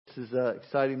This is an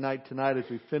exciting night tonight as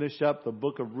we finish up the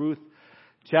book of Ruth,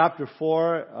 chapter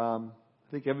 4. I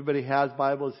think everybody has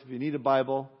Bibles. If you need a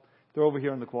Bible, they're over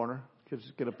here in the corner. Kids,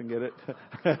 just get up and get it.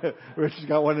 Rich has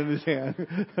got one in his hand.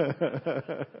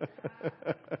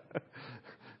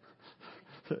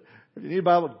 If you need a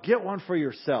Bible, get one for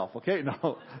yourself, okay?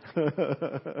 No.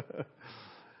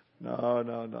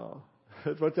 No.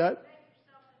 What's that?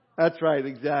 That's right,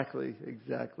 exactly.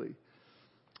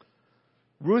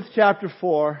 Ruth chapter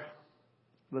 4.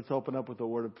 Let's open up with a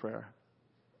word of prayer.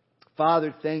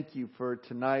 Father, thank you for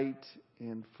tonight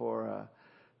and for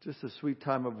just a sweet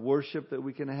time of worship that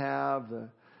we can have.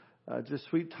 Just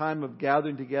sweet time of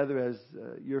gathering together as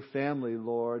your family,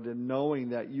 Lord, and knowing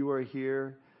that you are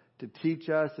here to teach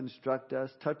us, instruct us,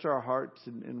 touch our hearts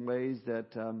in ways that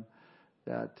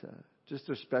just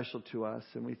are special to us.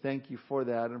 And we thank you for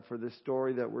that and for this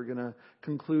story that we're going to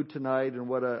conclude tonight, and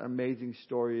what an amazing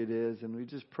story it is. And we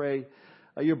just pray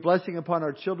your blessing upon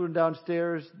our children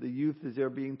downstairs, the youth as they're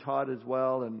being taught as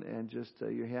well, and just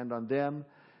your hand on them.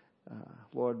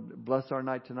 Lord, bless our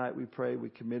night tonight, we pray. We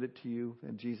commit it to you.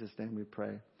 In Jesus' name we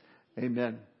pray.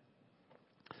 Amen.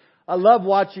 I love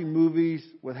watching movies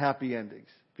with happy endings.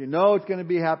 If you know it's going to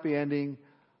be a happy ending,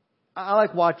 I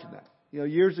like watching that. You know,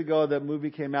 years ago that movie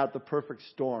came out, The Perfect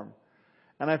Storm.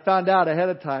 And I found out ahead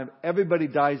of time, everybody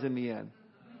dies in the end.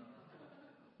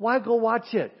 Why go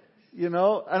watch it? You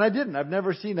know, and I didn't. I've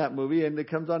never seen that movie, and it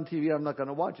comes on TV. I'm not going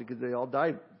to watch it because they all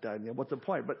died. What's the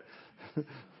point? But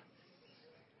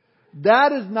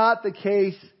that is not the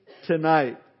case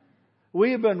tonight.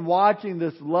 We have been watching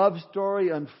this love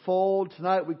story unfold.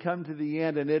 Tonight we come to the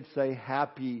end, and it's a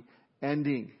happy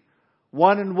ending.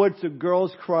 One in which the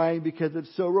girl's crying because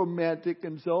it's so romantic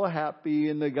and so happy,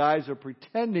 and the guys are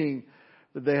pretending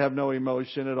that they have no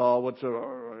emotion at all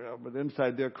whatsoever. But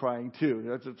inside they're crying too.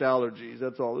 That's its allergies.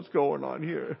 That's all that's going on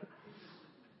here.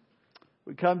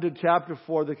 We come to chapter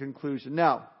 4, the conclusion.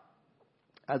 Now,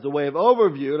 as a way of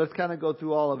overview, let's kind of go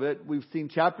through all of it. We've seen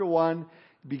chapter 1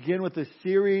 begin with a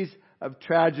series of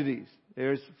tragedies.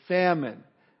 There's famine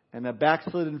and a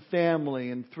backslidden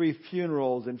family and 3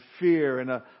 funerals and fear and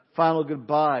a final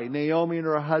goodbye. Naomi and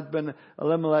her husband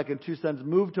Elimelech and 2 sons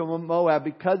moved to Moab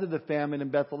because of the famine in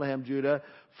Bethlehem, Judah.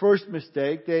 First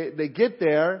mistake. They get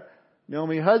there.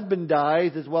 Naomi's husband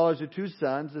dies as well as her 2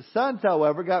 sons. The sons,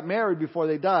 however, got married before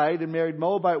they died and married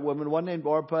Moabite women, one named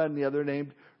Orpah and the other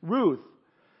named Ruth.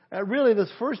 And really,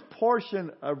 this first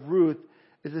portion of Ruth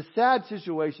is a sad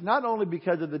situation, not only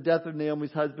because of the death of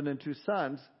Naomi's husband and 2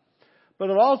 sons, but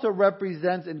it also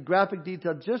represents in graphic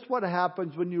detail just what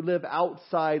happens when you live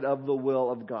outside of the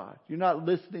will of God. You're not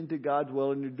listening to God's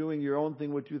will and you're doing your own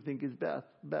thing, what you think is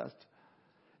best.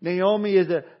 Naomi is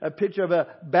a picture of a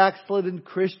backslidden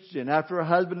Christian. After her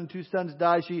husband and 2 sons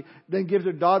die, she then gives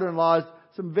her daughter-in-laws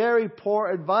some very poor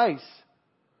advice.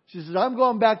 She says, I'm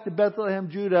going back to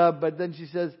Bethlehem, Judah, but then she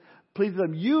says, please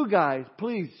them, you guys,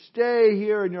 please stay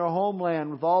here in your homeland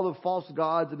with all the false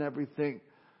gods and everything.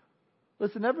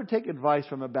 Listen, never take advice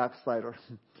from a backslider.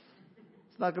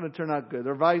 It's not going to turn out good.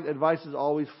 Their advice is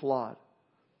always flawed.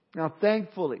 Now,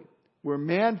 thankfully, where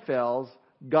man fails,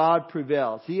 God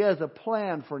prevails. He has a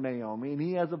plan for Naomi, and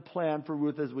He has a plan for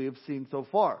Ruth, as we have seen so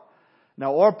far.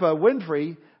 Now, Orpah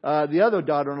Winfrey, the other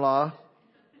daughter-in-law,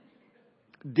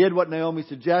 did what Naomi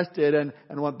suggested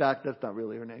and went back. That's not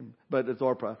really her name, but it's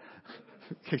Orpah.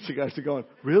 In case you guys are going,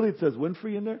 really? It says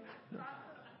Winfrey in there? No.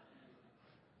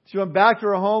 She went back to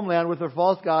her homeland with her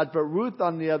false gods, but Ruth,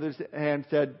 on the other hand,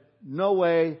 said, no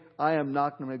way, I am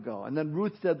not going to go. And then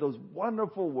Ruth said those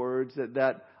wonderful words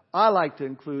that I like to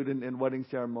include in wedding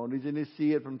ceremonies, and you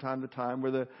see it from time to time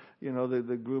where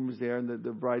the groom is there and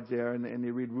the bride's there, and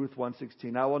you read Ruth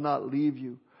 1:16, I will not leave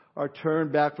you or turn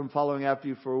back from following after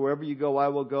you, for wherever you go, I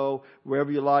will go.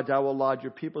 Wherever you lodge, I will lodge.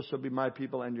 Your people shall be my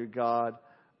people, and your God,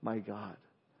 my God.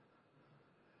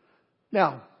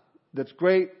 Now, that's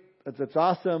great. That's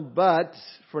awesome. But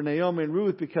for Naomi and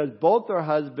Ruth, because both their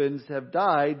husbands have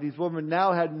died, these women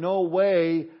now had no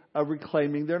way of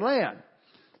reclaiming their land.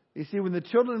 You see, when the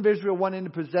children of Israel went in to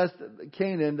possess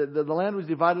Canaan, the land was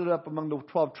divided up among the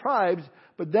 12 tribes,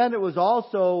 but then it was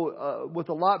also with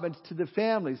allotments to the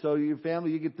family. So your family,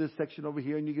 you get this section over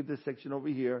here and you get this section over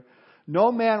here.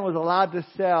 No man was allowed to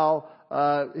sell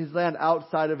his land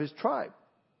outside of his tribe.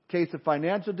 In case of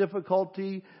financial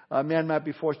difficulty, a man might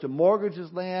be forced to mortgage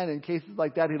his land. In cases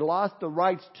like that, he lost the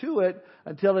rights to it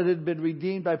until it had been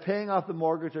redeemed by paying off the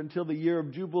mortgage, or until the year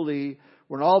of Jubilee,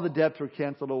 when all the debts were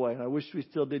canceled away. And I wish we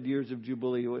still did years of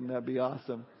Jubilee. Wouldn't that be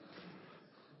awesome?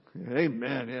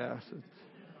 Amen. Yeah.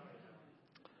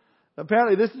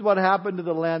 Apparently, this is what happened to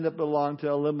the land that belonged to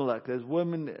Elimelech. As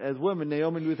women,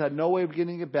 Naomi and Ruth had no way of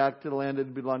getting it back to the land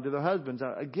that belonged to their husbands.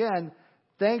 Now, again,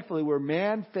 thankfully, where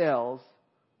man fails,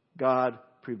 God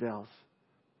prevails.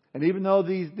 And even though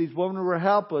these women were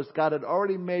helpless, God had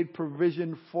already made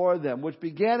provision for them, which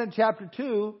began in chapter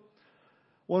 2,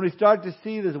 when we start to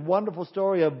see this wonderful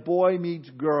story of boy meets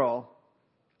girl.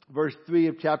 Verse 3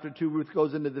 of chapter 2, Ruth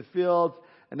goes into the fields,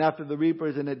 and after the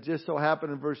reapers, and it just so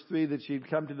happened in verse 3 that she'd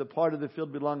come to the part of the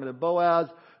field belonging to Boaz,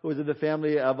 who was of the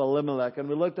family of Elimelech. And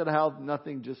we looked at how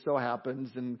nothing just so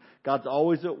happens, and God's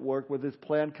always at work with His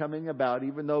plan coming about,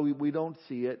 even though we don't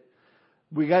see it.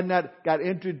 We got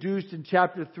introduced in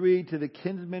chapter 3 to the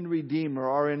kinsman redeemer,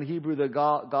 or in Hebrew, the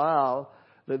Gaal.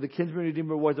 The kinsman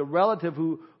redeemer was a relative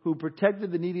who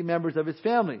protected the needy members of his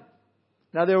family.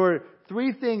 Now, there were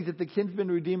 3 things that the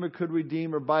kinsman redeemer could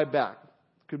redeem or buy back.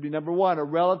 Could be, number 1, a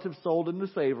relative sold into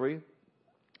slavery.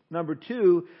 Number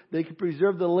 2, they could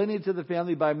preserve the lineage of the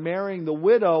family by marrying the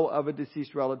widow of a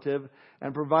deceased relative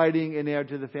and providing an heir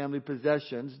to the family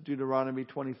possessions. Deuteronomy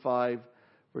 25,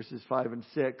 verses 5 and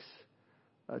 6.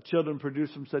 Children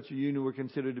produced from such a union were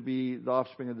considered to be the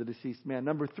offspring of the deceased man.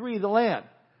 Number 3, the land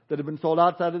that had been sold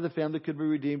outside of the family could be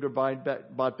redeemed or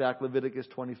bought back. Leviticus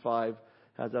 25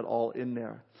 has that all in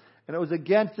there. And it was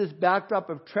against this backdrop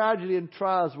of tragedy and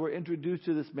trials we're introduced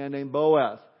to this man named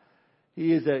Boaz.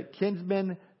 He is a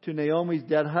kinsman to Naomi's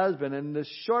dead husband. And in this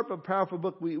short but powerful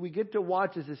book, we get to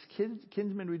watch as this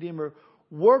kinsman redeemer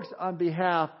works on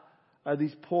behalf of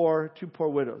these two poor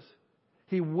widows.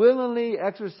 He willingly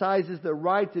exercises the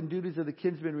rights and duties of the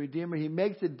kinsman redeemer. He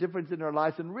makes a difference in our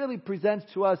lives and really presents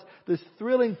to us this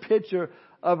thrilling picture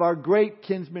of our great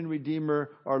kinsman redeemer,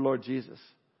 our Lord Jesus.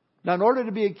 Now, in order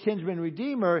to be a kinsman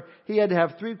redeemer, he had to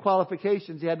have 3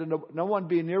 qualifications. He had to, number 1,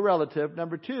 be a near relative.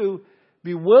 Number 2,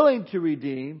 be willing to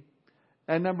redeem.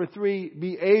 And number 3,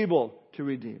 be able to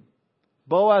redeem.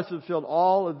 Boaz fulfilled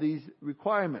all of these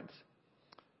requirements.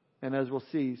 And as we'll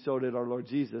see, so did our Lord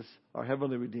Jesus, our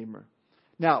heavenly Redeemer.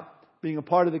 Now, being a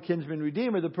part of the kinsman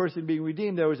redeemer, the person being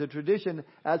redeemed, there was a tradition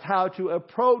as how to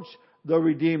approach the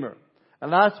Redeemer. And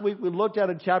last week we looked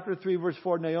at in chapter 3, verse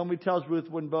 4, Naomi tells Ruth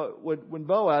when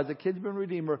Boaz, the kinsman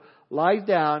redeemer, lies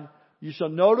down, you shall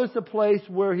notice the place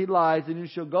where he lies, and you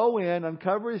shall go in,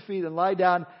 uncover his feet, and lie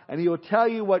down, and he will tell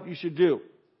you what you should do.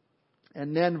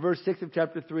 And then verse 6 of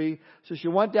chapter 3, so she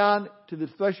went down to the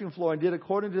threshing floor and did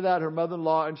according to that her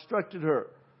mother-in-law instructed her.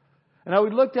 And now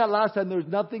we looked at last time, there was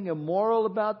nothing immoral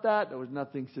about that. There was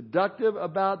nothing seductive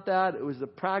about that. It was the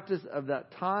practice of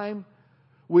that time.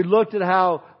 We looked at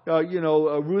how,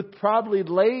 Ruth probably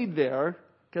laid there,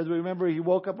 because remember he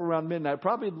woke up around midnight,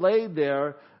 probably laid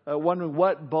there wondering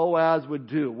what Boaz would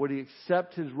do. Would he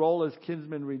accept his role as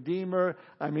kinsman redeemer?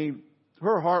 I mean,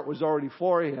 her heart was already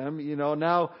for him,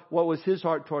 Now, what was his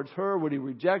heart towards her? Would he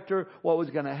reject her? What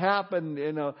was going to happen?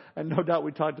 And no doubt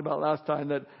we talked about last time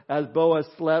that as Boaz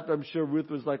slept, I'm sure Ruth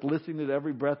was like listening to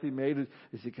every breath he made.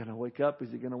 Is he going to wake up? Is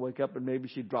he going to wake up? And maybe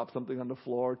she dropped something on the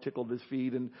floor, tickled his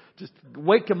feet, and just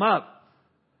wake him up.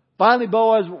 Finally,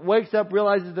 Boaz wakes up,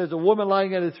 realizes there's a woman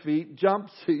lying at his feet,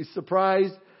 jumps, he's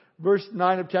surprised. Verse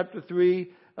 9 of chapter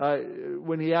 3.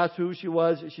 When he asked who she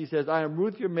was, she says, I am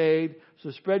Ruth your maid, so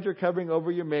spread your covering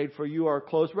over your maid, for you are a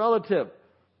close relative.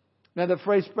 Now the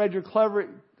phrase spread your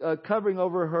covering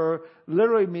over her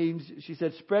literally means, she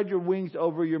said, spread your wings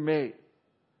over your maid.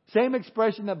 Same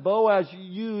expression that Boaz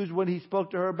used when he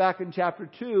spoke to her back in chapter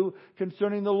 2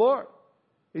 concerning the Lord.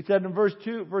 He said in verse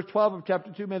 12 of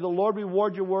chapter 2, may the Lord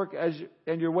reward your work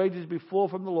and your wages be full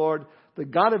from the Lord, the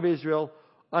God of Israel,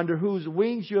 under whose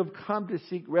wings you have come to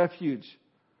seek refuge.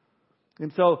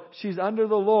 And so she's under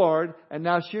the Lord, and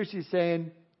now here she's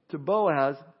saying to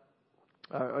Boaz,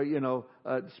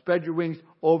 spread your wings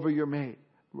over your maid.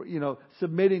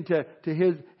 Submitting to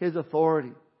his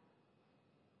authority.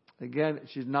 Again,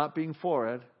 she's not being for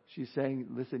it. She's saying,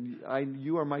 listen,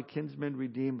 you are my kinsman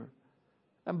redeemer.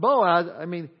 And Boaz,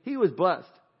 he was blessed.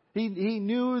 He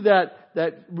knew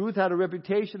that Ruth had a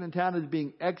reputation in town as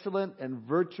being excellent and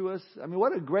virtuous.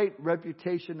 What a great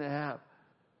reputation to have.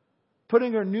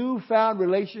 Putting her newfound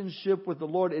relationship with the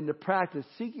Lord into practice,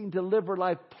 seeking to live her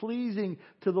life pleasing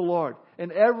to the Lord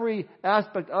in every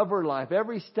aspect of her life,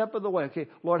 every step of the way. Okay,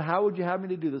 Lord, how would you have me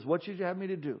to do this? What should you have me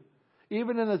to do?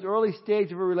 Even in this early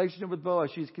stage of her relationship with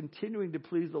Boaz, she's continuing to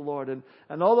please the Lord.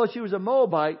 And although she was a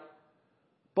Moabite,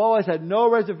 Boaz had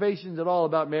no reservations at all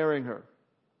about marrying her,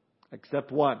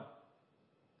 except one.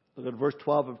 Look at verse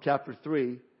 12 of chapter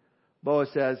 3. Boaz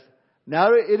says,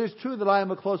 now it is true that I am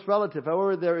a close relative.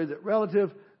 However, there is a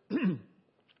relative,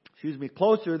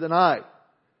 closer than I.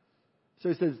 So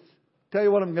he says, tell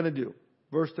you what I'm going to do.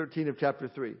 Verse 13 of chapter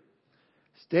 3.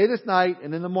 Stay this night,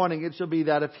 and in the morning it shall be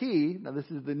that if he," now this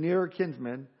is the nearer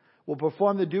kinsman, "will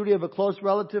perform the duty of a close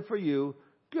relative for you,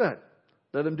 good,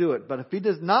 let him do it. But if he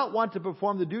does not want to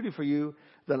perform the duty for you,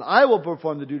 then I will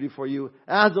perform the duty for you,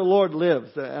 as the Lord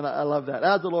lives." And I love that.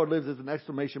 As the Lord lives is an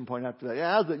exclamation point after that.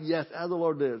 As the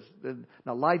Lord lives.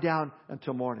 Now lie down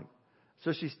until morning.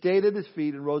 So she stayed at his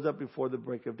feet and rose up before the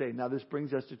break of day. Now this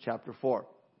brings us to chapter 4.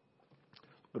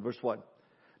 But verse 1.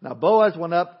 "Now Boaz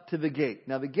went up to the gate."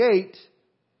 Now the gate,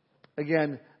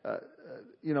 again,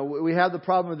 we have the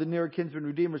problem of the nearer kinsman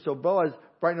redeemer. So Boaz,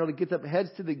 bright and early, gets up,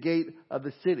 heads to the gate of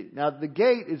the city. Now the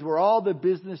gate is where all the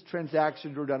business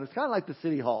transactions were done. It's kind of like the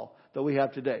city hall that we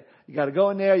have today. You got to go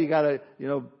in there. You got to,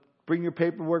 bring your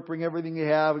paperwork, bring everything you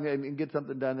have, and get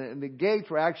something done. And the gates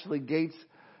were actually gates.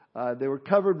 They were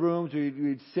covered rooms where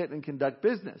you'd sit and conduct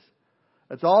business.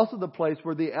 It's also the place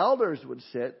where the elders would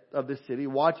sit of the city,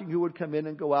 watching who would come in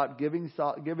and go out, giving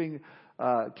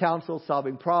counsel,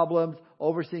 solving problems,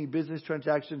 overseeing business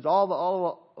transactions,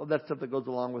 all of that stuff that goes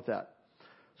along with that.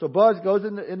 So Boaz goes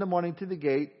in the morning to the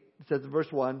gate, it says in verse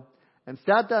 1, "and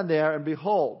sat down there, and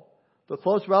behold, the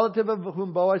close relative of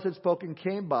whom Boaz had spoken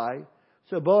came by.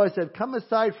 So Boaz said, 'Come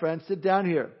aside, friend, sit down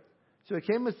here.' So he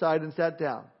came aside and sat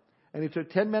down. And he took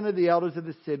 10 men of the elders of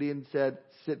the city and said,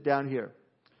 'Sit down here.'"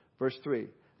 Verse 3.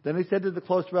 "Then he said to the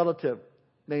close relative,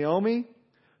 'Naomi,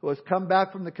 who has come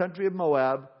back from the country of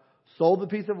Moab, sold the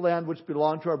piece of land which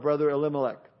belonged to our brother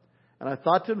Elimelech. And I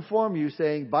thought to inform you,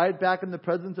 saying, buy it back in the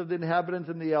presence of the inhabitants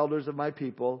and the elders of my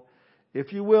people.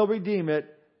 If you will redeem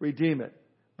it, redeem it.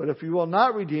 But if you will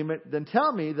not redeem it, then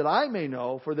tell me that I may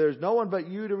know, for there is no one but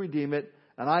you to redeem it,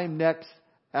 and I am next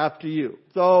after you.'"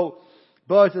 So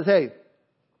Boaz says, "Hey,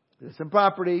 there's some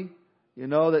property. You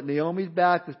know that Naomi's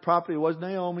back. This property was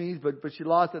Naomi's, but she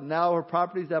lost it. Now her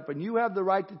property's up, and you have the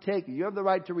right to take it. You have the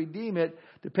right to redeem it,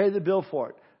 to pay the bill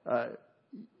for it."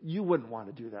 You wouldn't want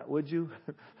to do that, would you?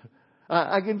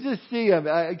 I can just see him,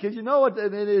 because you know what?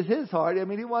 It is his heart. I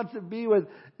mean, he wants to be with,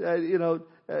 Ruth,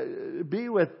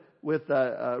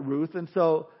 and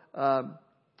so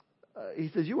he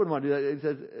says, "You wouldn't want to do that." He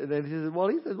says, and then he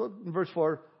says, in verse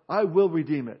 4, "I will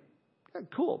redeem it." Yeah,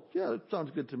 cool. Yeah, that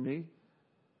sounds good to me.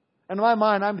 And in my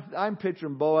mind, I'm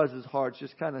picturing Boaz's heart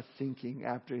just kind of sinking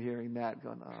after hearing that,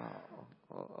 going,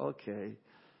 "Oh, okay."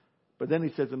 But then he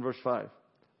says in verse 5,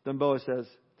 then Boaz says,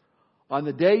 "On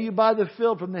the day you buy the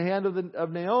field from the hand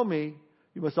of Naomi,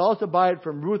 you must also buy it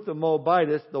from Ruth the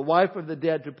Moabitess, the wife of the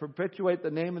dead, to perpetuate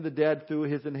the name of the dead through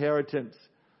his inheritance."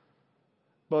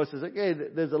 Boaz says, "Okay,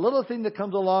 there's a little thing that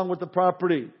comes along with the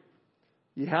property.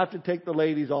 You have to take the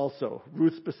ladies also,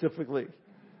 Ruth specifically."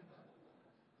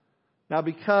 Now,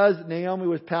 because Naomi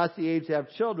was past the age to have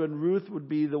children, Ruth would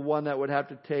be the one that he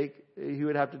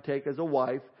would have to take as a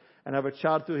wife and have a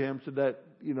child through him, so that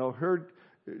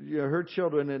her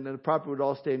children and the property would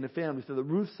all stay in the family. So that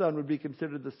Ruth's son would be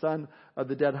considered the son of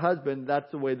the dead husband.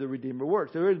 That's the way the Redeemer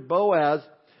works. So here's Boaz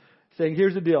saying,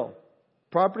 "Here's the deal.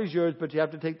 Property's yours, but you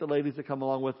have to take the ladies that come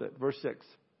along with it." Verse 6.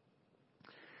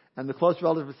 And the close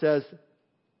relative says,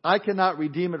 "I cannot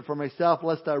redeem it for myself,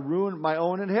 lest I ruin my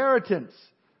own inheritance."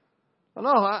 "Oh,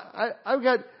 no, I've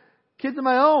got kids of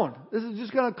my own. This is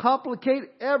just going to complicate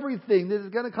everything. This is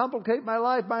going to complicate my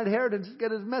life, my inheritance. It's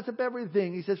going to mess up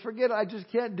everything." He says, "Forget it. I just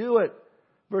can't do it."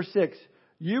 Verse 6.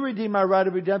 "You redeem my right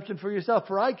of redemption for yourself,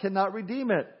 for I cannot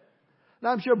redeem it."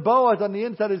 Now I'm sure Boaz on the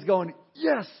inside is going,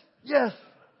 "Yes, yes,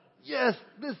 yes,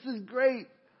 this is great."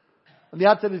 On the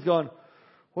outside he's going,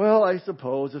 "Well, I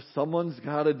suppose if someone's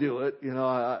got to do it,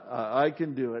 I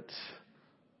can do it."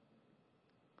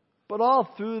 But all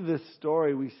through this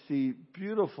story, we see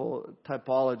beautiful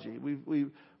typology.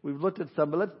 We've looked at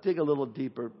some, but let's dig a little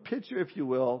deeper. Picture, if you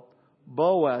will,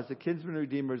 Boaz, the kinsman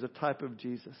redeemer, is a type of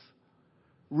Jesus.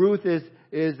 Ruth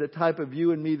is a type of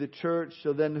you and me, the church.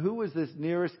 So then who is this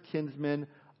nearest kinsman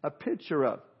a picture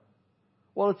of?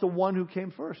 Well, it's the one who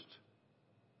came first.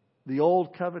 The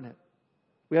old covenant.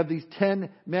 We have these 10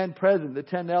 men present, the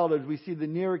 10 elders. We see the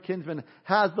nearer kinsman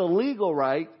has the legal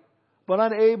right, but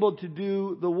unable to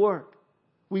do the work.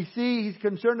 We see he's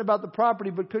concerned about the property,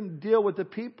 but couldn't deal with the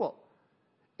people.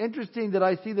 Interesting that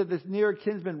I see that this nearer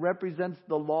kinsman represents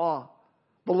the law.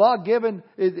 The law given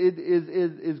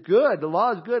is good. The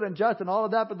law is good and just and all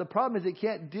of that, but the problem is it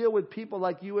can't deal with people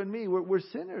like you and me. We're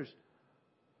sinners.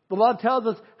 The law tells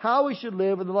us how we should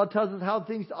live, and the law tells us how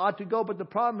things ought to go, but the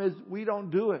problem is we don't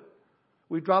do it.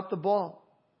 We drop the ball.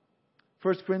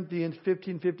 1 Corinthians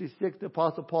 15:56, the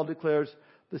Apostle Paul declares,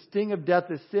 "The sting of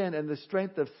death is sin, and the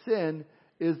strength of sin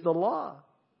is the law."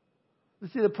 You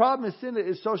see, the problem is sin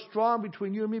is so strong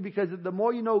between you and me because the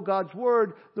more you know God's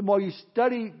Word, the more you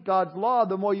study God's law,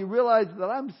 the more you realize that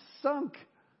I'm sunk,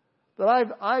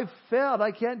 that I've failed.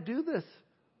 I can't do this.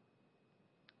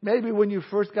 Maybe when you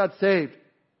first got saved,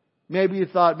 maybe you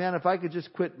thought, man, if I could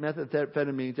just quit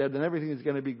methamphetamine, then everything is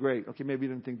going to be great. Okay, maybe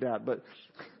you didn't think that, but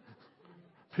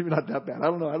maybe not that bad. I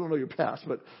don't know your past,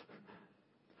 but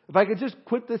if I could just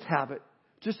quit this habit,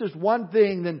 just this one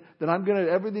thing, then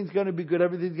everything's going to be good,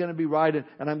 everything's going to be right, and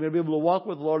I'm going to be able to walk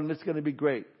with the Lord, and it's going to be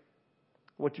great.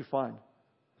 What you find?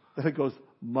 That it goes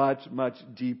much, much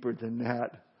deeper than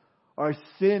that. Our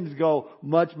sins go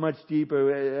much, much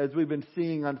deeper. As we've been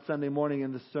seeing on Sunday morning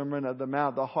in the Sermon of the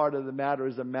Mount, the heart of the matter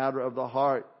is a matter of the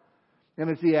heart. And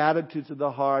it's the attitudes of the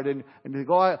heart. And you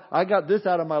go, I got this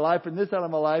out of my life and this out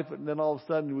of my life. And then all of a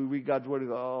sudden we read God's Word and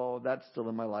go, oh, that's still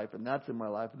in my life and that's in my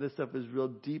life. And this stuff is real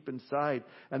deep inside.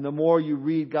 And the more you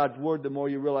read God's Word, the more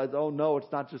you realize, oh no,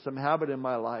 it's not just some habit in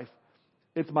my life.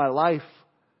 It's my life.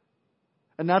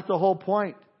 And that's the whole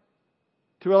point.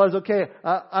 To realize, okay,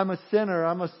 I'm a sinner,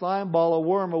 I'm a slime ball, a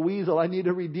worm, a weasel. I need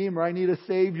a Redeemer. I need a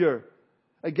Savior.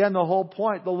 Again, the whole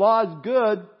point. The law is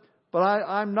good, but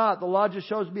I'm not. The law just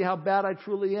shows me how bad I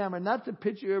truly am. And that's a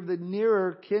picture of the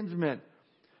nearer kinsman.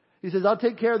 He says, I'll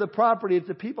take care of the property. It's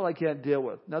the people I can't deal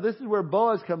with. Now, this is where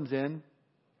Boaz comes in,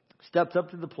 steps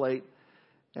up to the plate.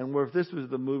 And where if this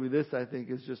was the movie, this, I think,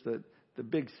 is just the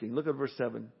big scene. Look at verse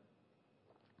 7.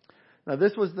 Now,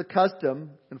 this was the custom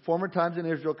in former times in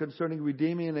Israel concerning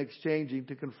redeeming and exchanging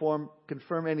to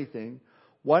confirm anything.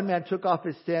 One man took off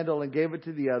his sandal and gave it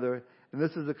to the other, and this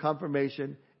is a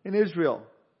confirmation in Israel.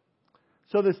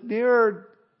 So this nearer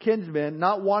kinsman,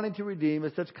 not wanting to redeem,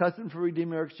 as such custom for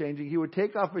redeeming or exchanging, he would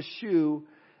take off a shoe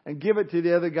and give it to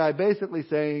the other guy, basically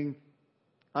saying,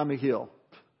 I'm a heel.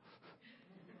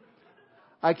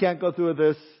 I can't go through with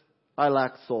this. I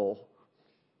lack soul.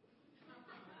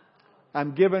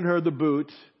 I'm giving her the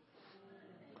boot.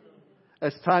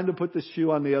 It's time to put the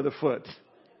shoe on the other foot.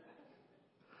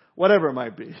 Whatever it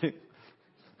might be.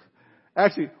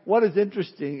 Actually, what is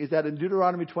interesting is that in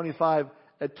Deuteronomy 25,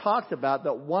 it talks about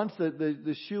that once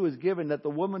the shoe is given, that the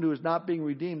woman who is not being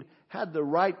redeemed had the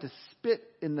right to spit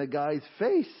in the guy's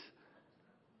face.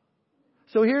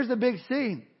 So here's the big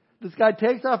scene. This guy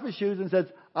takes off his shoes and says,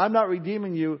 I'm not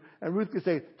redeeming you. And Ruth could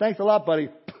say, thanks a lot, buddy.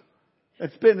 And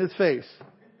spit in his face.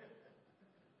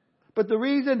 But the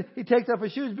reason he takes off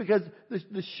his shoes is because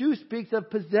the shoe speaks of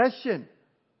possession.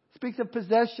 Speaks of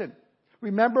possession.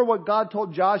 Remember what God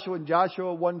told Joshua in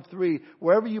Joshua 1:3.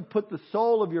 Wherever you put the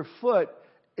sole of your foot,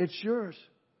 it's yours.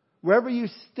 Wherever you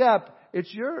step,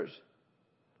 it's yours.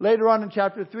 Later on in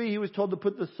chapter 3, he was told to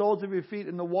put the soles of your feet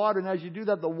in the water. And as you do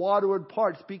that, the water would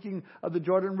part, speaking of the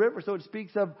Jordan River. So it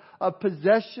speaks of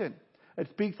possession. It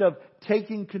speaks of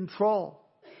taking control.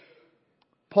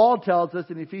 Paul tells us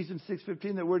in Ephesians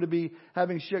 6:15 that we're to be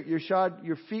having shod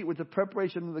your feet with the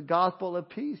preparation of the gospel of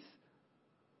peace.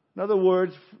 In other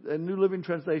words, a New Living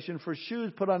Translation, for shoes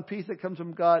put on peace that comes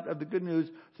from God of the good news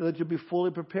so that you'll be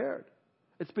fully prepared.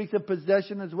 It speaks of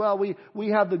possession as well. We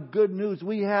have the good news.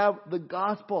 We have the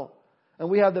gospel. And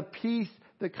we have the peace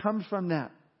that comes from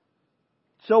that.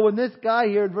 So when this guy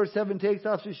here in verse 7 takes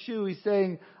off his shoe, he's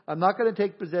saying, I'm not going to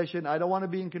take possession. I don't want to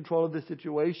be in control of this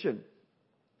situation.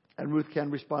 And Ruth can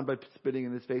respond by spitting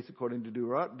in his face according to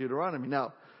Deuteronomy.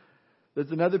 Now, there's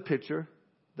another picture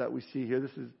that we see here.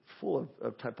 This is full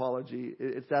of typology.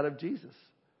 It's that of Jesus.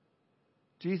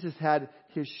 Jesus had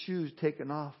his shoes taken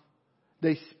off.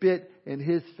 They spit in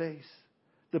his face.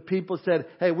 The people said,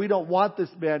 hey, we don't want this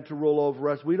man to rule over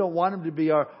us. We don't want him to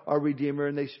be our Redeemer.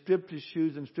 And they stripped his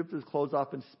shoes and stripped his clothes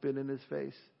off and spit in his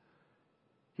face.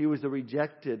 He was a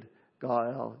rejected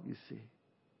Gael, you see.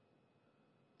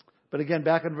 But again,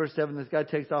 back in verse 7, this guy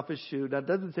takes off his shoe. Now, it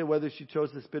doesn't say whether she chose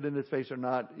to spit in his face or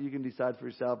not. You can decide for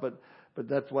yourself, but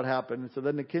that's what happened. And so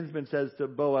then the kinsman says to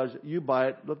Boaz, you buy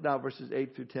it. Look now, verses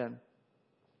 8 through 10.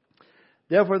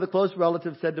 Therefore, the close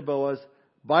relative said to Boaz,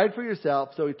 buy it for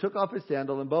yourself. So he took off his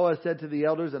sandal, and Boaz said to the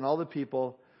elders and all the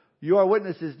people, you are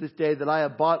witnesses this day that I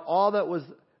have bought all that was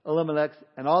Elimelech's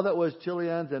and all that was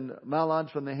Chilion's and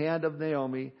Mahlon's from the hand of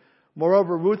Naomi.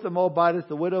 Moreover, Ruth the Moabitess,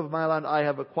 the widow of Mahlon, I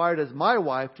have acquired as my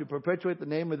wife to perpetuate the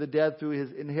name of the dead through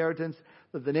his inheritance,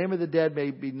 that the name of the dead may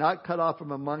be not cut off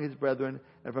from among his brethren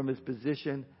and from his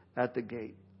position at the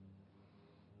gate.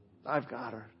 I've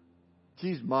got her.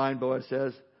 She's mine, Boaz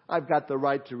says. I've got the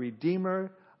right to redeem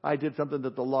her. I did something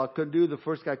that the law couldn't do. The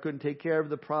first guy couldn't take care of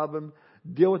the problem.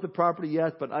 Deal with the property,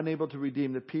 yes, but unable to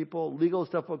redeem the people. Legal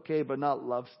stuff, okay, but not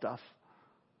love stuff.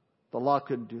 The law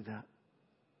couldn't do that.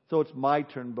 So it's my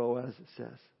turn, Boaz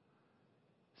says.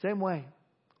 Same way.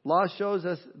 Law shows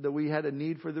us that we had a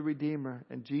need for the Redeemer,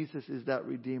 and Jesus is that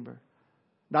Redeemer.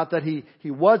 Not that he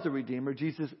was a Redeemer.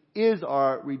 Jesus is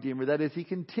our Redeemer. That is, he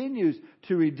continues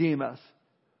to redeem us.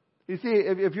 You see,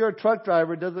 if you're a truck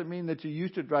driver, it doesn't mean that you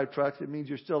used to drive trucks. It means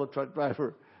you're still a truck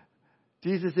driver.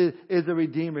 Jesus is a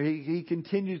redeemer. He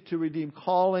continues to redeem,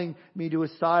 calling me to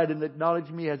his side and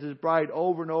acknowledging me as his bride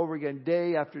over and over again,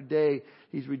 day after day.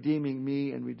 He's redeeming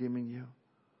me and redeeming you.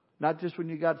 Not just when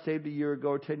you got saved a year ago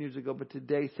or 10 years ago, but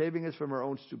today, saving us from our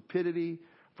own stupidity,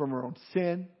 from our own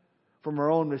sin, from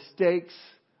our own mistakes,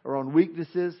 our own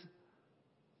weaknesses.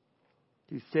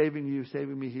 He's saving you,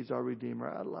 saving me. He's our Redeemer.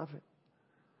 I love it.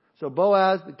 So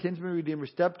Boaz, the kinsman redeemer,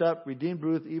 stepped up, redeemed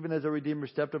Ruth, even as a redeemer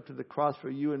stepped up to the cross for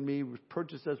you and me,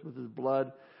 purchased us with his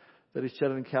blood that he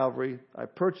shed on Calvary. I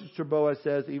purchased her, Boaz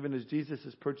says, even as Jesus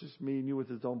has purchased me and you with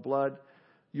his own blood.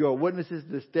 You are witnesses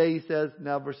this day, he says,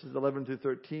 now verses 11 through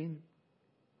 13.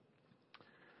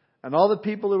 And all the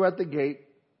people who were at the gate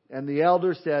and the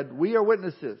elders said, we are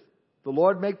witnesses. The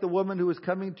Lord make the woman who is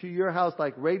coming to your house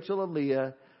like Rachel and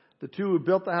Leah, the two who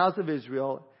built the house of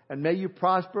Israel. And may you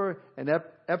prosper in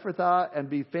Ephrathah and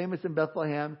be famous in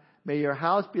Bethlehem. May your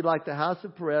house be like the house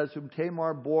of Perez, whom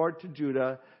Tamar bore to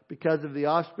Judah, because of the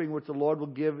offspring which the Lord will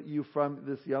give you from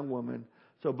this young woman.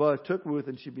 So Boaz took Ruth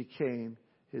and she became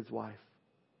his wife.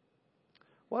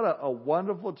 What a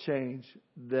wonderful change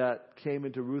that came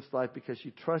into Ruth's life because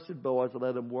she trusted Boaz and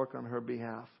let him work on her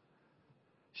behalf.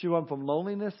 She went from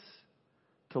loneliness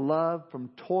to love, from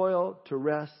toil to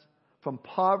rest, from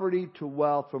poverty to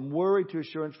wealth, from worry to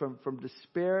assurance, from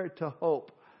despair to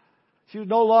hope. She was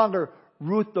no longer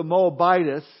Ruth the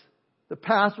Moabitess. The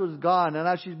past was gone, and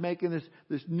now she's making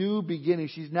this new beginning.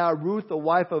 She's now Ruth, the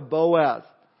wife of Boaz.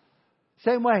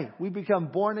 Same way, we become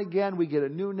born again. We get a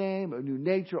new name, a new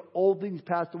nature. Old things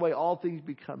passed away. All things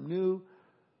become new.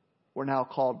 We're now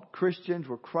called Christians.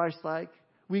 We're Christ-like.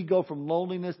 We go from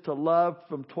loneliness to love,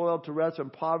 from toil to rest, from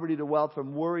poverty to wealth,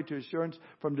 from worry to assurance,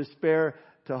 from despair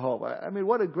to hope. I mean,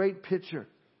 what a great picture.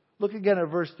 Look again at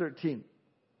verse 13.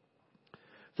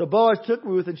 So Boaz took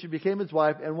Ruth and she became his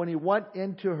wife. And when he went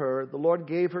into her, the Lord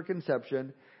gave her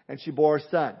conception and she bore a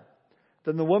son.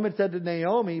 Then the woman said to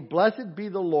Naomi, blessed be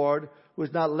the Lord who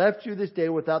has not left you this day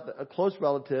without a close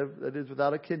relative, that is,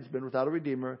 without a kinsman, without a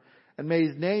redeemer. And may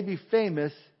his name be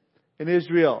famous in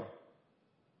Israel.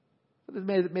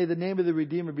 May the name of the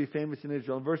Redeemer be famous in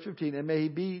Israel. In verse 15, and may he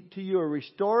be to you a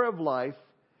restorer of life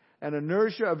and a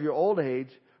nourisher of your old age,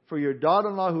 for your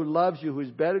daughter-in-law who loves you, who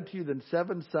is better to you than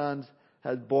 7 sons,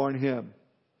 has borne him.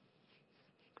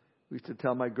 We used to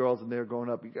tell my girls when they were growing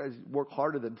up, you guys work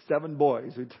harder than 7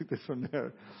 boys. We took this from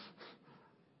there.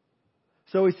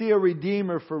 So we see a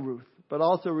redeemer for Ruth, but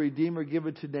also a redeemer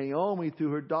given to Naomi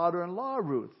through her daughter-in-law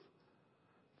Ruth.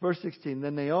 Verse 16,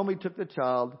 then Naomi took the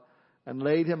child and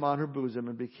laid him on her bosom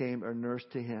and became a nurse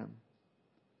to him.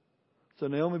 So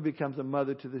Naomi becomes a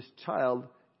mother to this child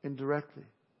indirectly.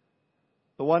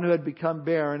 The one who had become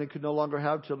barren and could no longer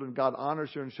have children, God honors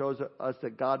her and shows us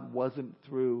that God wasn't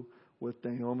through with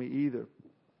Naomi either.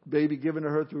 Baby given to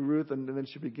her through Ruth, and then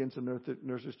she begins to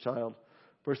nurse his child.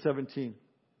 Verse 17.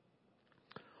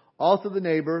 Also the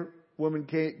neighbor woman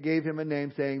gave him a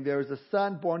name, saying, there is a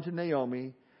son born to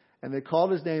Naomi, and they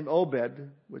called his name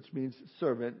Obed, which means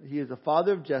servant. He is the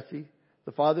father of Jesse,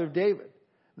 the father of David.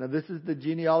 Now this is the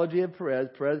genealogy of Perez.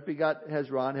 Perez begot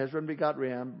Hezron. Hezron begot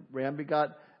Ram. Ram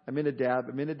begot Aminadab.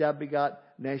 Aminadab begot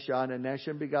Nahshon. And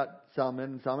Nahshon begot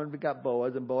Salmon. And Salmon begot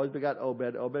Boaz. And Boaz begot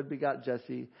Obed. Obed begot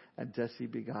Jesse. And Jesse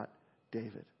begot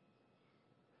David.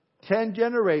 10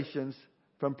 generations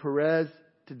from Perez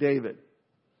to David.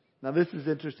 Now this is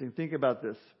interesting. Think about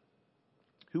this.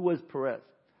 Who was Perez?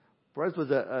 Perez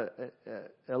was an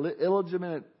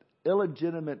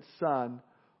illegitimate son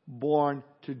born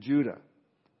to Judah.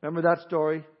 Remember that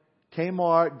story?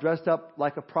 Tamar dressed up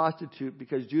like a prostitute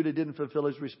because Judah didn't fulfill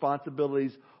his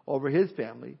responsibilities over his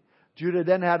family. Judah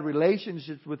then had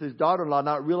relationships with his daughter-in-law,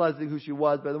 not realizing who she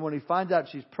was. But then when he finds out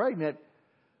she's pregnant,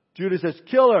 Judah says,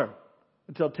 kill her.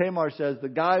 Until Tamar says, the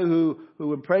guy who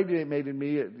impregnated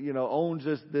me, owns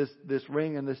this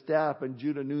ring and this staff. And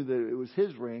Judah knew that it was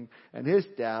his ring and his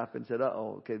staff and said,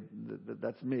 okay,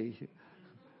 that's me.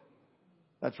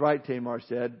 That's right, Tamar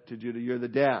said to Judah, you're the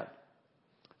dad.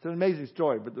 It's an amazing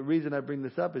story, but the reason I bring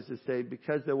this up is to say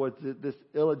because there was this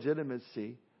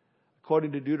illegitimacy,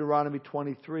 according to Deuteronomy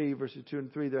 23, verses 2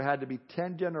 and 3, there had to be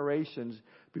 10 generations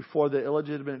before the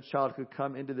illegitimate child could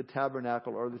come into the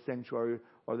tabernacle or the sanctuary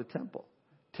or the temple.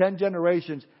 10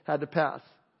 generations had to pass.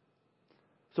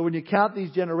 So when you count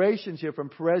these generations here from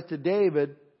Perez to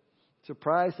David,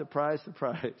 surprise, surprise,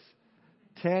 surprise.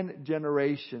 10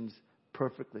 generations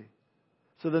perfectly.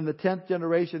 So then the 10th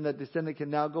generation, that descendant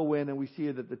can now go in, and we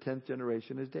see that the 10th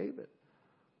generation is David.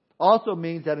 Also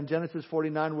means that in Genesis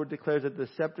 49, where it declares that the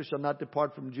scepter shall not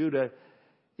depart from Judah,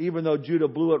 Even though Judah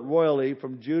blew it royally,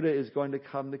 from Judah is going to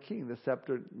come the king. The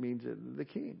scepter means the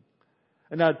king.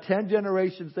 And now 10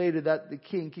 generations later, that the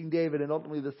king, King David, and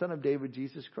ultimately the son of David,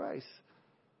 Jesus Christ.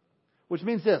 Which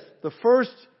means this: the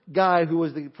first guy who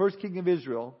was the first king of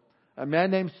Israel, a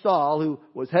man named Saul, who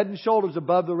was head and shoulders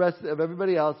above the rest of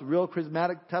everybody else, a real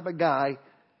charismatic type of guy,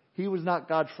 he was not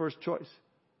God's first choice.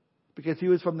 Because he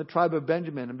was from the tribe of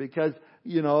Benjamin, and because,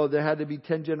 there had to be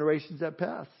 10 generations that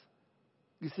passed.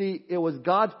 You see, it was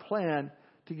God's plan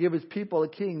to give His people a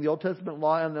king. The Old Testament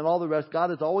law and then all the rest, God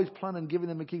has always planned on giving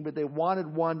them a king, but they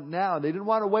wanted one now. They didn't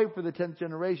want to wait for the 10th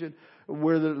generation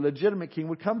where the legitimate king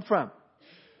would come from.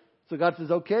 So God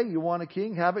says, okay, you want a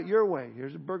king? Have it your way.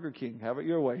 Here's a Burger King. Have it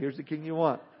your way. Here's the king you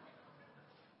want.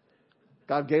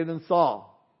 God gave them Saul.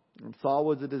 And Saul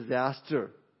was a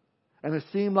disaster. And it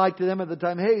seemed like to them at the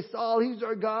time, hey, Saul, he's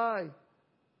our guy.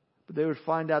 But they would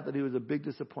find out that he was a big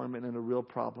disappointment and a real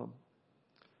problem.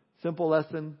 Simple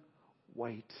lesson: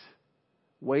 wait.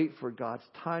 Wait for God's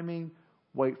timing.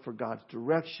 Wait for God's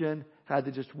direction. Had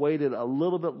they just waited a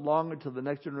little bit longer till the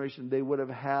next generation, they would have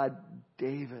had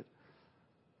David.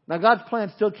 Now God's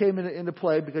plan still came into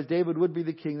play because David would be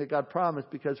the king that God promised,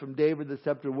 because from David the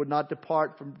scepter would not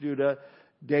depart from Judah.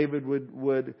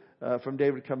 From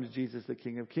David comes Jesus, the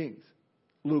King of Kings.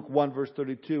 Luke 1 verse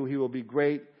 32, he will be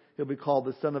great. He'll be called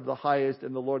the Son of the Highest,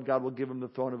 and the Lord God will give him the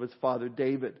throne of his father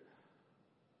David.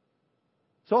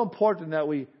 So important that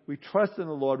we trust in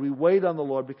the Lord. We wait on the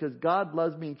Lord because God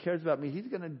loves me and cares about me. He's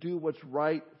going to do what's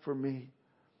right for me.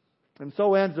 And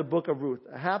so ends the book of Ruth.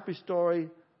 A happy story,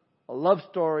 a love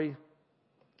story,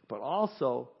 but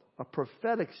also a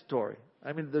prophetic story.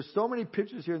 I mean, there's so many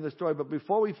pictures here in this story, but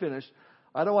before we finish,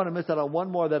 I don't want to miss out on one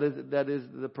more that is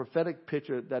the prophetic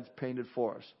picture that's painted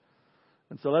for us.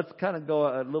 And so let's kind of go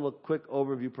a little quick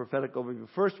overview, prophetic overview.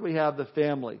 First, we have the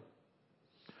family.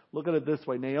 Look at it this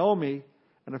way. Naomi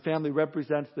and her family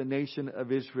represents the nation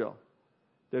of Israel.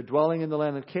 They're dwelling in the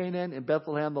land of Canaan, in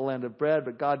Bethlehem, the land of bread,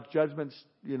 but God's judgment,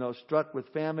 struck with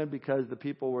famine because the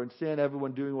people were in sin,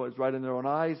 everyone doing what was right in their own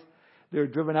eyes. They were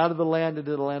driven out of the land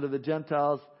into the land of the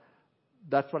Gentiles.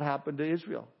 That's what happened to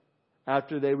Israel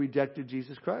after they rejected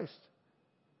Jesus Christ.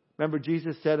 Remember,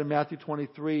 Jesus said in Matthew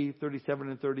 23, 37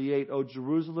 and 38, "O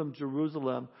Jerusalem,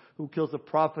 Jerusalem, who kills the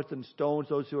prophets and stones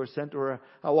those who are sent to her,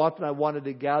 how often I wanted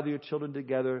to gather your children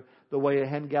together the way a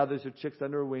hen gathers her chicks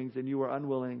under her wings, and you were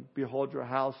unwilling. Behold, your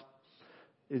house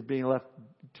is being left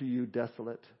to you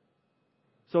desolate."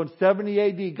 So in 70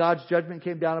 AD, God's judgment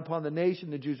came down upon the nation.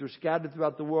 The Jews were scattered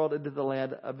throughout the world into the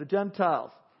land of the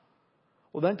Gentiles.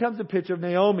 Well, then comes a picture of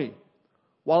Naomi.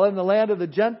 While in the land of the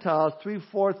Gentiles,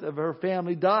 3/4 of her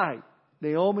family died.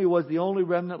 Naomi was the only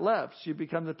remnant left. She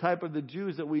became the type of the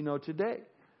Jews that we know today.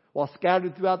 While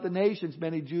scattered throughout the nations,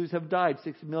 many Jews have died.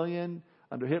 6 million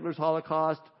under Hitler's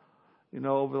Holocaust.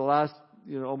 Over the last,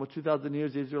 almost 2,000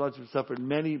 years, the Israelites have suffered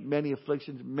many, many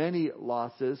afflictions, many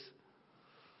losses.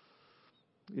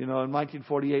 In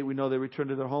 1948, we know they returned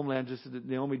to their homeland just as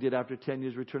Naomi did after 10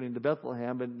 years returning to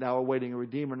Bethlehem, and now awaiting a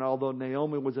Redeemer. And although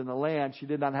Naomi was in the land, she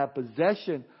did not have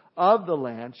possession of the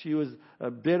land. She was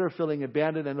bitter, feeling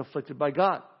abandoned and afflicted by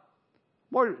God.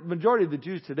 Majority of the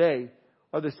Jews today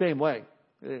are the same way.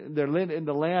 They're in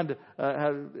the land,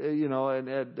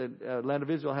 land of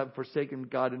Israel, have forsaken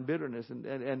God in bitterness.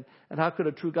 And how could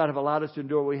a true God have allowed us to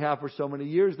endure what we have for so many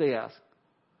years, they ask.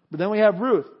 But then we have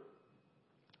Ruth.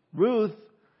 Ruth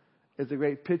is a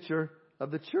great picture of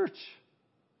the church.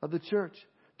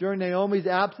 During Naomi's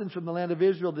absence from the land of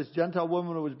Israel, this Gentile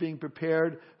woman was being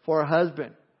prepared for a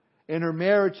husband. In her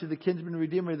marriage to the kinsman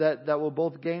redeemer, that will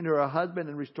both gain her a husband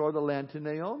and restore the land to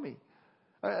Naomi.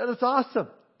 That's awesome.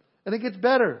 And it gets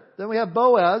better. Then we have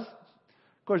Boaz.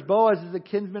 Of course, Boaz is a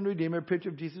kinsman redeemer, a picture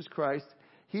of Jesus Christ.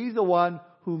 He's the one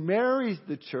who marries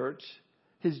the church,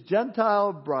 his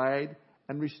Gentile bride,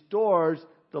 and restores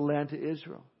the land to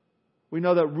Israel. We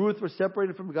know that Ruth was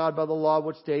separated from God by the law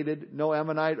which stated, "No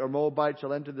Ammonite or Moabite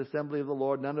shall enter the assembly of the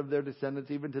Lord. None of their descendants,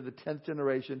 even to the 10th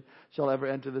generation, shall ever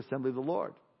enter the assembly of the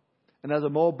Lord." And as a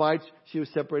Moabite, she was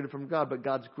separated from God. But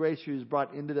God's grace, she was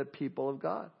brought into the people of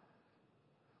God.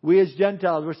 We as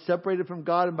Gentiles, we're separated from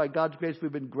God, and by God's grace,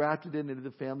 we've been grafted into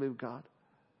the family of God.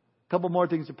 A couple more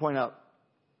things to point out.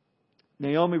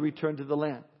 Naomi returned to the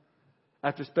land.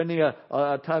 After spending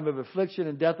a time of affliction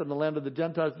and death in the land of the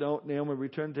Gentiles, Naomi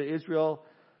returned to Israel.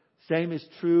 Same is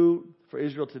true for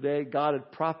Israel today. God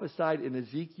had prophesied in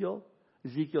Ezekiel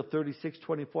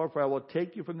 36:24, "For I will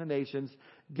take you from the nations,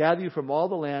 gather you from all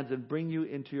the lands, and bring you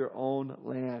into your own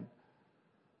land."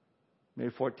 May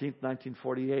 14th,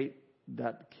 1948,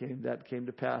 that came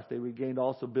to pass. They regained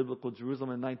also biblical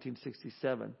Jerusalem in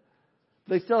 1967.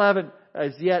 They still haven't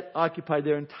as yet occupied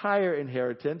their entire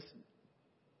inheritance.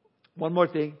 One more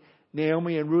thing.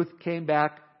 Naomi and Ruth came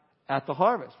back at the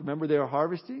harvest. Remember, they were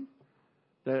harvesting.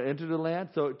 They entered the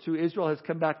land. So too, Israel has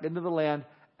come back into the land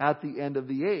at the end of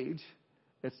the age.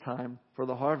 It's time for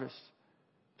the harvest.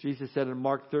 Jesus said in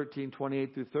Mark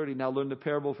 13:28-30, now learn the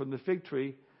parable from the fig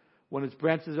tree. When its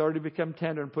branches already become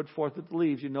tender and put forth its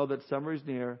leaves, you know that summer is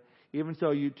near. Even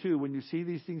so, you too, when you see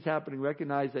these things happening,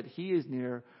 recognize that He is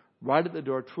near, right at the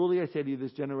door. Truly I say to you,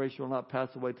 this generation will not pass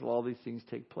away till all these things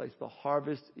take place. The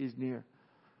harvest is near.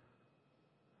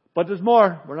 But there's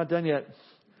more. We're not done yet.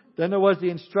 Then there was the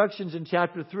instructions in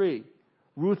chapter 3.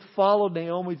 Ruth followed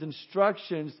Naomi's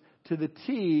instructions to the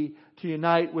T to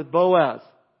unite with Boaz.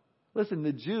 Listen,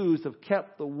 the Jews have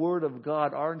kept the Word of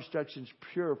God, our instructions,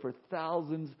 pure for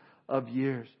thousands of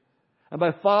years. And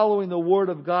by following the Word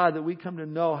of God that we come to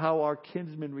know how our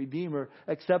kinsman Redeemer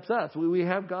accepts us. We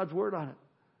have God's Word on it.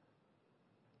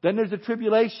 Then there's the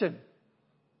tribulation.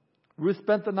 Ruth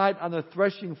spent the night on the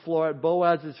threshing floor at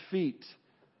Boaz's feet.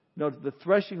 Note, the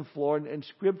threshing floor in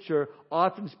Scripture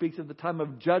often speaks of the time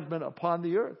of judgment upon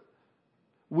the earth.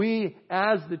 We,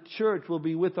 as the church, will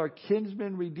be with our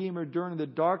kinsman Redeemer during the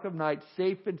dark of night,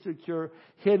 safe and secure,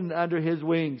 hidden under His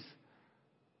wings.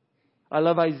 I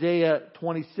love Isaiah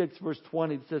 26, verse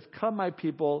 20. It says, come, my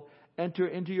people, enter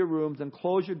into your rooms and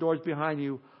close your doors behind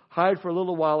you. Hide for a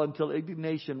little while until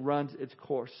indignation runs its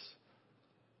course.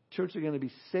 Church are going to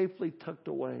be safely tucked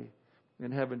away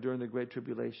in heaven during the Great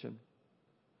Tribulation.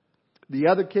 The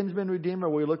other kinsman Redeemer,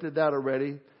 we looked at that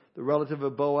already. The relative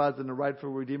of Boaz and the rightful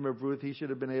Redeemer of Ruth. He should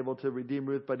have been able to redeem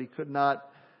Ruth, but he could not.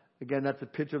 Again, that's a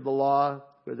picture of the law.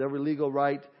 He has every legal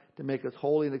right to make us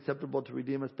holy and acceptable, to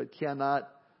redeem us, but cannot.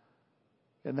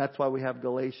 And that's why we have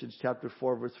Galatians chapter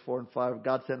 4, verse 4 and 5.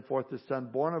 God sent forth His Son,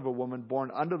 born of a woman,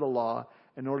 born under the law,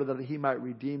 in order that He might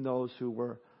redeem those who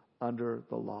were under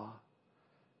the law.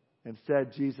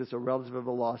 Instead, Jesus, a relative of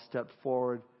the law, stepped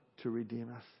forward to redeem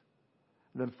us.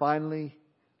 And then finally,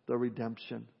 the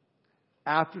redemption.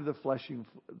 After the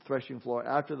threshing floor,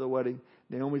 after the wedding,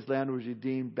 Naomi's land was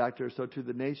redeemed back to her. So to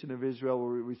the nation of Israel will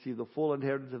receive the full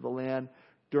inheritance of the land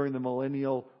during the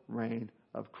millennial reign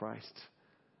of Christ.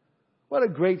 What a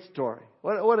great story.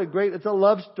 It's a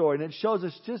love story. And it shows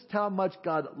us just how much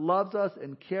God loves us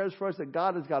and cares for us. That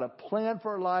God has got a plan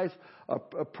for our lives, a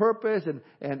purpose.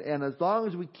 And as long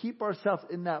as we keep ourselves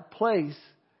in that place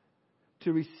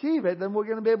to receive it, then we're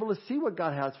going to be able to see what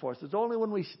God has for us. It's only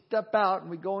when we step out and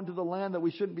we go into the land that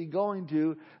we shouldn't be going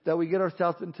to that we get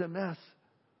ourselves into a mess.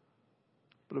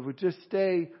 But if we just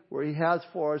stay where He has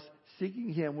for us,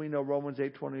 seeking Him, we know Romans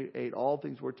 8:28, all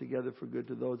things work together for good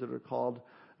to those that are called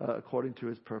according to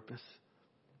His purpose.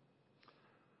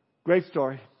 Great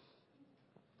story.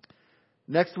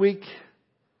 Next week,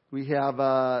 we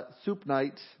have soup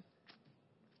night.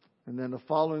 And then the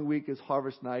following week is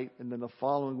harvest night. And then the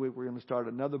following week, we're going to start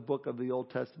another book of the Old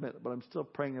Testament. But I'm still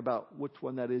praying about which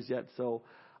one that is yet. So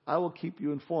I will keep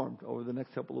you informed over the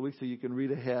next couple of weeks so you can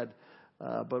read ahead.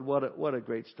 But what a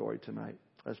great story tonight.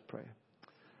 Let's pray.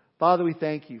 Father, we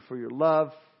thank You for Your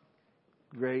love,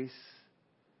 grace.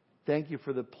 Thank You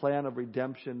for the plan of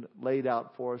redemption laid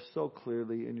out for us so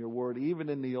clearly in Your Word, even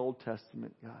in the Old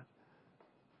Testament, God.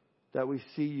 That we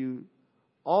see You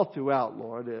all throughout,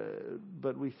 Lord,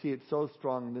 but we see it so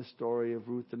strong in this story of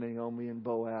Ruth and Naomi and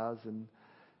Boaz and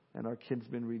our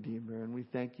kinsman Redeemer. And we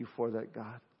thank You for that,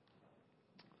 God.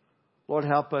 Lord,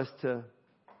 help us to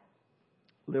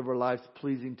live our lives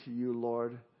pleasing to You,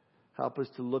 Lord. Help us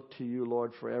to look to You,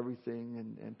 Lord, for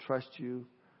everything and trust You,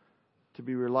 to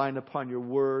be relying upon Your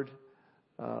Word.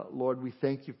 Lord, we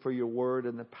thank You for Your Word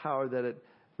and the power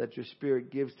that Your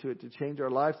Spirit gives to it to change our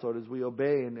lives, Lord, as we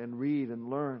obey and read and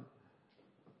learn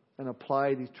and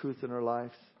apply these truths in our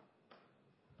lives.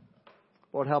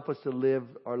 Lord, help us to live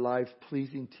our lives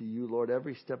pleasing to You, Lord,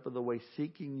 every step of the way,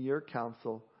 seeking Your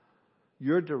counsel,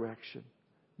 Your direction,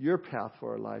 Your path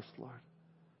for our lives, Lord,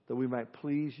 that we might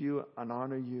please You and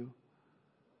honor You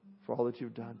for all that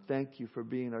You've done. Thank You for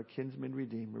being our kinsman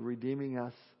Redeemer, redeeming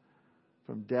us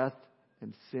from death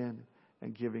and sin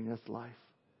and giving us life.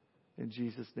 In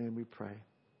Jesus' name we pray.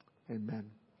 Amen.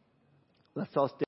 Let's all stand.